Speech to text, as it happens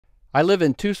I live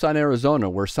in Tucson, Arizona,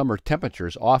 where summer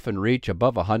temperatures often reach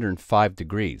above 105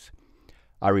 degrees.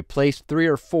 I replaced 3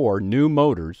 or 4 new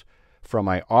motors from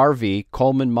my RV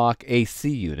Coleman Mach AC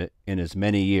unit in as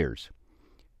many years.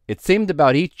 It seemed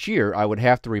about each year I would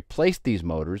have to replace these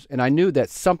motors, and I knew that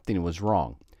something was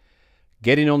wrong.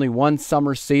 Getting only one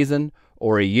summer season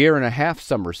or a year and a half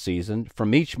summer season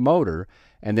from each motor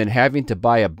and then having to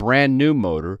buy a brand new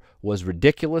motor was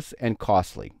ridiculous and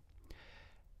costly.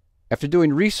 After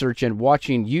doing research and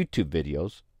watching YouTube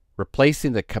videos,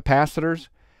 replacing the capacitors,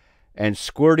 and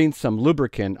squirting some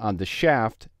lubricant on the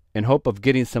shaft in hope of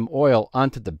getting some oil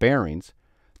onto the bearings,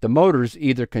 the motors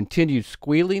either continued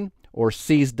squealing or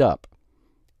seized up.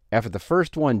 After the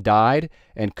first one died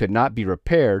and could not be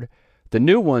repaired, the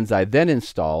new ones I then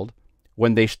installed,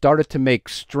 when they started to make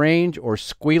strange or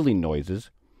squealing noises,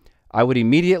 I would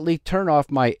immediately turn off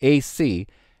my AC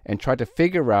and try to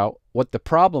figure out what the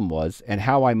problem was and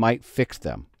how I might fix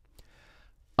them.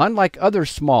 Unlike other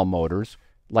small motors,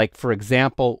 like for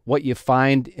example what you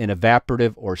find in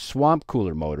evaporative or swamp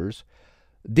cooler motors,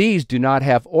 these do not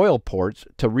have oil ports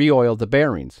to re-oil the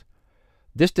bearings.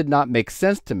 This did not make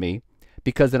sense to me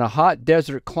because in a hot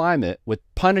desert climate with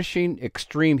punishing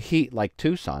extreme heat like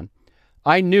Tucson,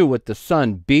 I knew what the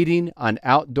sun beating on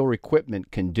outdoor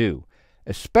equipment can do,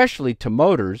 especially to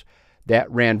motors that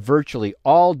ran virtually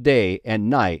all day and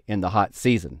night in the hot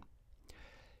season.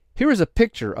 Here is a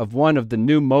picture of one of the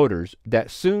new motors that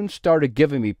soon started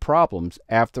giving me problems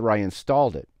after I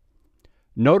installed it.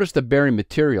 Notice the bearing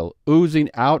material oozing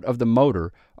out of the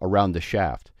motor around the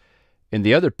shaft. In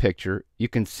the other picture, you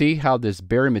can see how this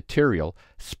bearing material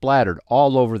splattered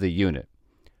all over the unit.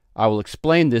 I will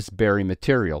explain this bearing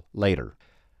material later.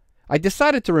 I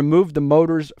decided to remove the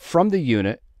motors from the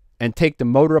unit and take the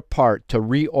motor apart to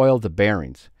re-oil the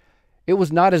bearings. It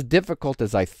was not as difficult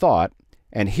as I thought,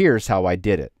 and here's how I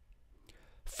did it.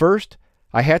 First,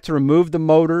 I had to remove the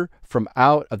motor from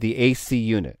out of the AC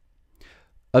unit.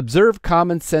 Observe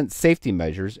common sense safety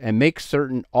measures and make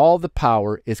certain all the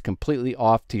power is completely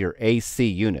off to your AC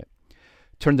unit.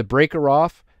 Turn the breaker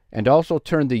off and also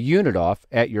turn the unit off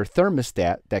at your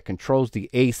thermostat that controls the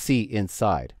AC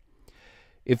inside.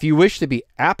 If you wish to be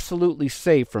absolutely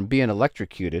safe from being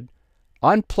electrocuted,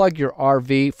 unplug your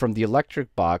RV from the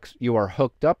electric box you are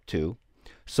hooked up to,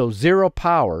 so zero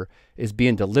power is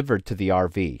being delivered to the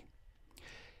RV.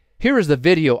 Here is the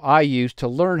video I used to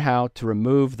learn how to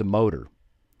remove the motor.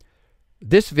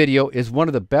 This video is one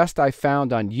of the best I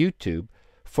found on YouTube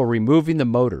for removing the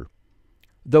motor.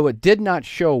 Though it did not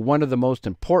show one of the most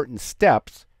important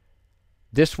steps,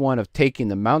 this one of taking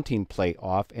the mounting plate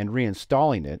off and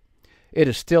reinstalling it, it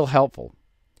is still helpful.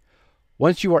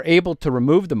 Once you are able to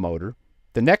remove the motor,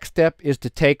 the next step is to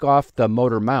take off the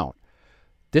motor mount.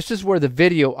 This is where the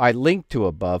video I linked to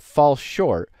above falls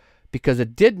short because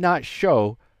it did not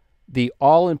show the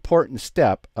all-important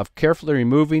step of carefully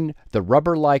removing the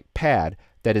rubber-like pad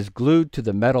that is glued to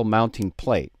the metal mounting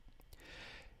plate.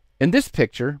 In this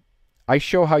picture, I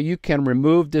show how you can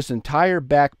remove this entire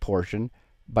back portion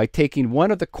by taking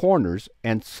one of the corners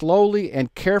and slowly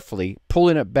and carefully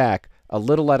pulling it back a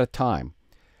little at a time.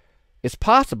 It's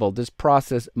possible this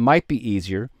process might be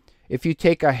easier if you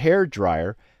take a hair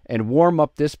dryer and warm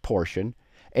up this portion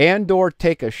and/or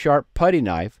take a sharp putty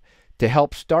knife to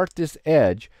help start this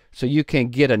edge so you can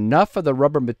get enough of the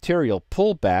rubber material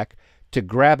pulled back to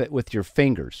grab it with your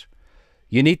fingers.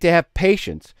 You need to have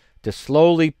patience to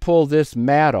slowly pull this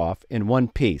mat off in one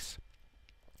piece.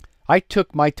 I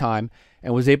took my time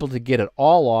and was able to get it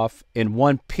all off in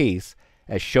one piece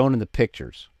as shown in the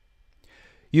pictures.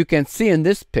 You can see in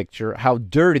this picture how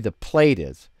dirty the plate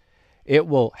is. It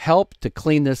will help to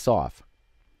clean this off.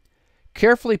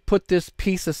 Carefully put this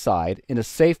piece aside in a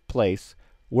safe place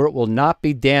where it will not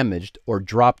be damaged or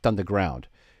dropped on the ground.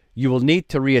 You will need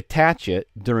to reattach it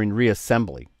during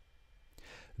reassembly.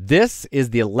 This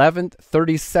is the 11th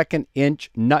 32nd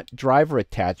inch nut driver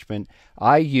attachment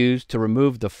I used to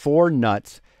remove the 4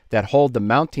 nuts that hold the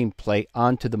mounting plate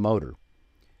onto the motor.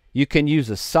 You can use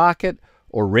a socket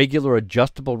or regular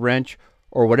adjustable wrench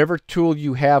or whatever tool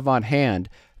you have on hand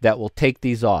that will take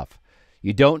these off.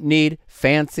 You don't need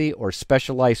fancy or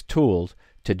specialized tools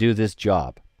to do this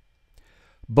job.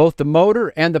 Both the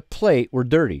motor and the plate were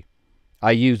dirty.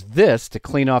 I used this to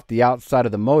clean off the outside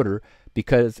of the motor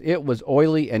because it was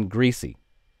oily and greasy.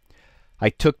 I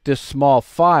took this small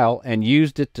file and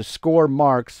used it to score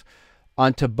marks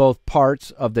onto both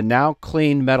parts of the now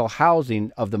clean metal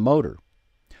housing of the motor.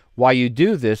 Why you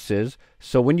do this is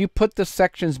so when you put the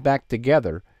sections back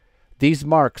together, these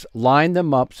marks line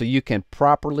them up so you can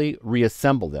properly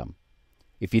reassemble them.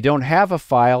 If you don't have a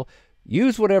file,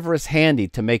 use whatever is handy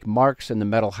to make marks in the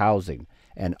metal housing,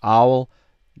 an awl,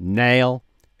 nail,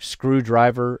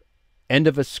 screwdriver, end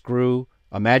of a screw,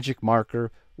 a magic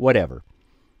marker, whatever.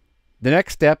 The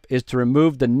next step is to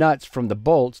remove the nuts from the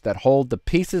bolts that hold the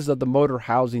pieces of the motor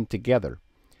housing together.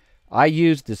 I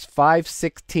use this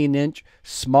 5/16"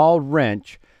 small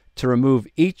wrench to remove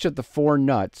each of the 4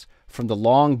 nuts from the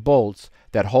long bolts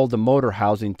that hold the motor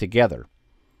housing together.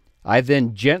 I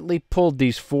then gently pulled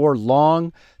these 4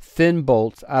 long, thin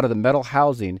bolts out of the metal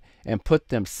housing and put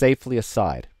them safely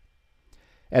aside.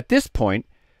 At this point,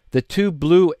 the 2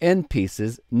 blue end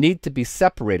pieces need to be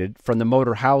separated from the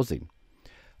motor housing.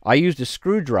 I used a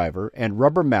screwdriver and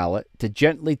rubber mallet to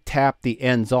gently tap the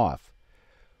ends off.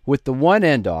 With the one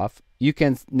end off, you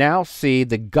can now see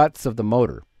the guts of the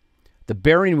motor. The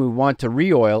bearing we want to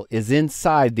reoil is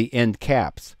inside the end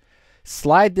caps.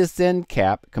 Slide this end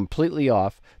cap completely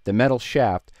off the metal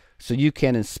shaft so you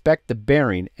can inspect the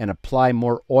bearing and apply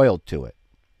more oil to it.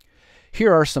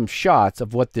 Here are some shots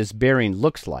of what this bearing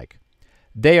looks like.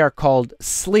 They are called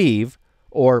sleeve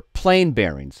or plain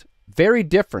bearings, very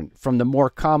different from the more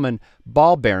common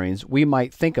ball bearings we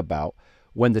might think about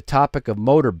when the topic of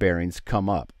motor bearings come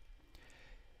up.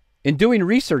 In doing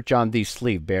research on these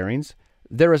sleeve bearings,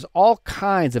 there is all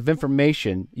kinds of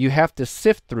information you have to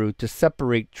sift through to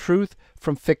separate truth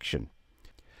from fiction.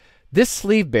 This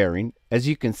sleeve bearing, as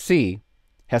you can see,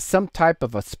 has some type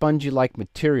of a spongy-like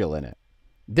material in it.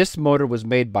 This motor was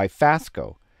made by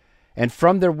Fasco, and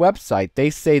from their website they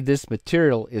say this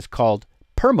material is called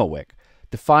Permawick,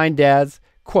 defined as,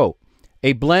 quote,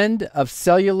 a blend of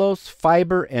cellulose,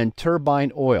 fiber, and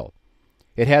turbine oil.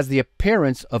 It has the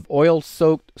appearance of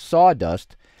oil-soaked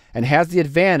sawdust and has the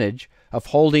advantage of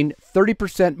holding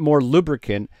 30% more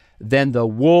lubricant than the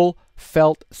wool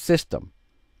felt system.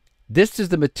 This is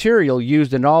the material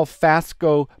used in all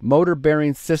Fasco motor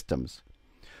bearing systems.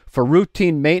 For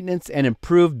routine maintenance and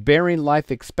improved bearing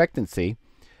life expectancy,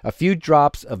 a few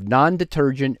drops of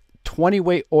non-detergent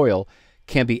 20-weight oil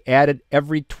can be added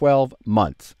every 12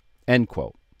 months, end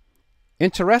quote.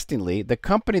 Interestingly, the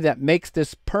company that makes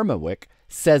this Permawick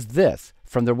says this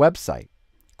from their website,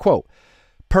 quote,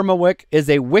 Permawick is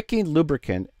a wicking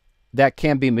lubricant that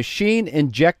can be machine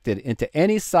injected into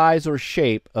any size or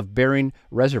shape of bearing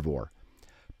reservoir.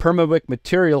 Permawick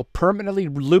material permanently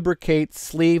lubricates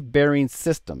sleeve bearing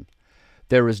system.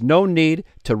 There is no need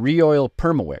to reoil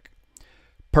Permawick.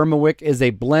 Permawick is a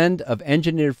blend of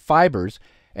engineered fibers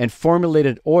and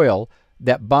formulated oil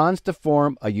that bonds to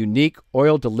form a unique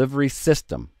oil delivery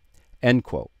system, end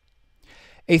quote.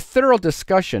 A thorough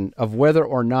discussion of whether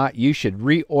or not you should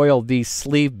re-oil these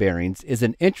sleeve bearings is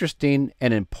an interesting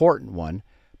and important one,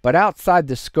 but outside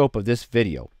the scope of this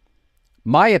video.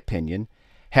 My opinion,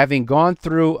 having gone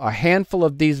through a handful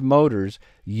of these motors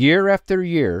year after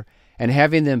year and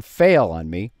having them fail on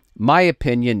me, my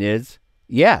opinion is,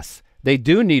 yes, they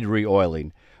do need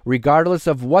re-oiling, regardless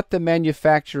of what the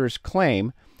manufacturers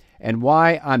claim and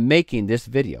why I'm making this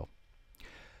video.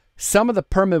 Some of the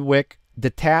Permawick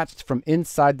detached from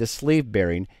inside the sleeve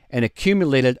bearing and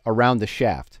accumulated around the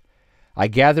shaft. I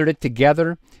gathered it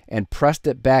together and pressed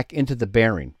it back into the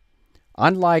bearing.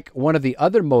 Unlike one of the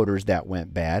other motors that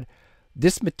went bad,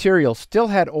 this material still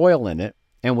had oil in it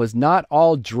and was not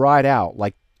all dried out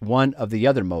like one of the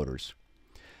other motors.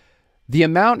 The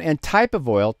amount and type of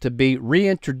oil to be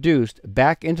reintroduced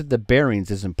back into the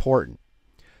bearings is important.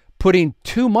 Putting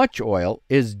too much oil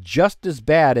is just as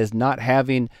bad as not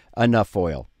having enough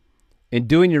oil. In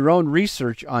doing your own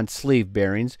research on sleeve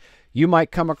bearings, you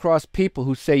might come across people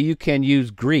who say you can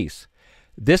use grease.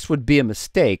 This would be a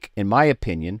mistake, in my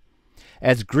opinion,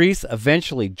 as grease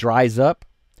eventually dries up,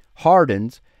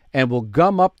 hardens, and will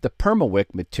gum up the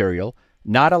Permawick material,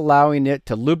 not allowing it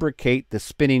to lubricate the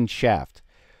spinning shaft.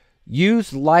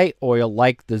 Use light oil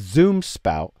like the Zoom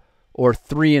Spout or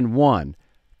 3-in-1,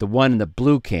 the one in the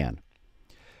blue can.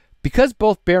 Because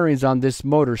both bearings on this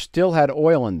motor still had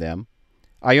oil in them,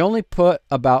 I only put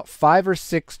about 5 or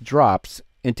 6 drops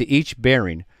into each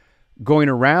bearing, going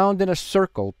around in a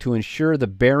circle to ensure the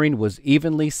bearing was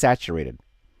evenly saturated.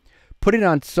 Putting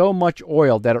on so much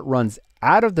oil that it runs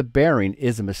out of the bearing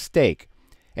is a mistake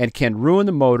and can ruin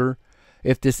the motor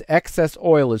if this excess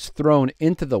oil is thrown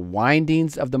into the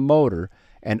windings of the motor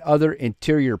and other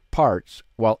interior parts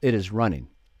while it is running.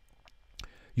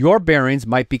 Your bearings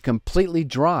might be completely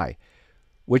dry,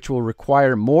 which will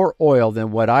require more oil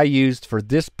than what I used for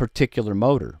this particular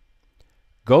motor.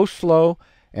 Go slow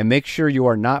and make sure you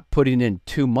are not putting in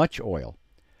too much oil.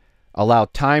 Allow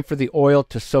time for the oil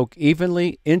to soak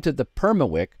evenly into the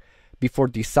Permawick before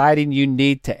deciding you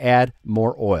need to add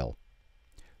more oil.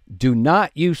 Do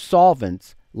not use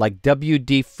solvents like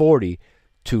WD-40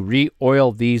 to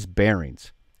re-oil these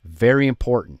bearings. Very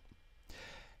important.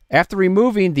 After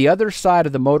removing the other side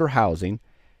of the motor housing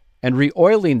and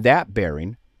reoiling that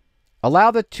bearing,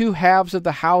 allow the two halves of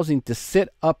the housing to sit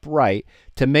upright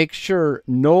to make sure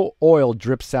no oil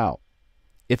drips out.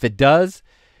 If it does,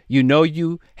 you know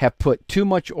you have put too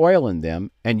much oil in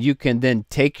them, and you can then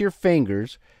take your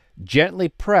fingers, gently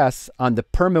press on the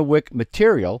Permawick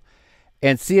material,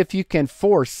 and see if you can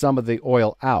force some of the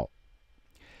oil out.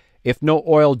 If no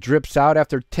oil drips out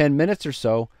after 10 minutes or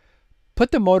so,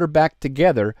 put the motor back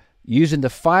together using the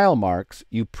file marks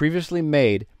you previously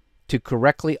made to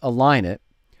correctly align it,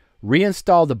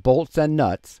 reinstall the bolts and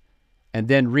nuts, and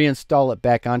then reinstall it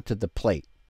back onto the plate.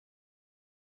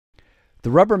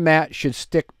 The rubber mat should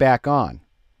stick back on.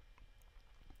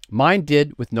 Mine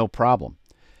did with no problem.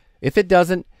 If it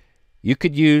doesn't, you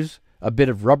could use a bit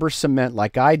of rubber cement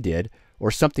like I did, or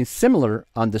something similar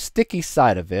on the sticky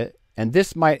side of it, and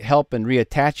this might help in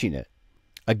reattaching it.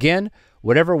 Again,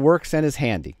 whatever works and is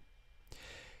handy.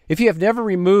 If you have never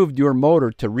removed your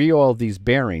motor to reoil these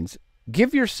bearings,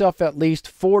 give yourself at least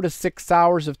 4 to 6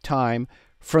 hours of time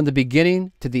from the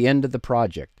beginning to the end of the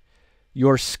project.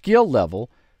 Your skill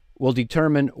level will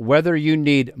determine whether you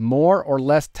need more or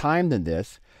less time than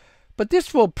this, but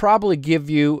this will probably give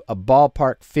you a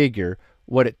ballpark figure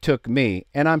what it took me,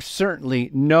 and I'm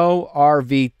certainly no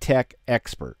RV tech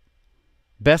expert.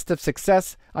 Best of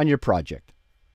success on your project.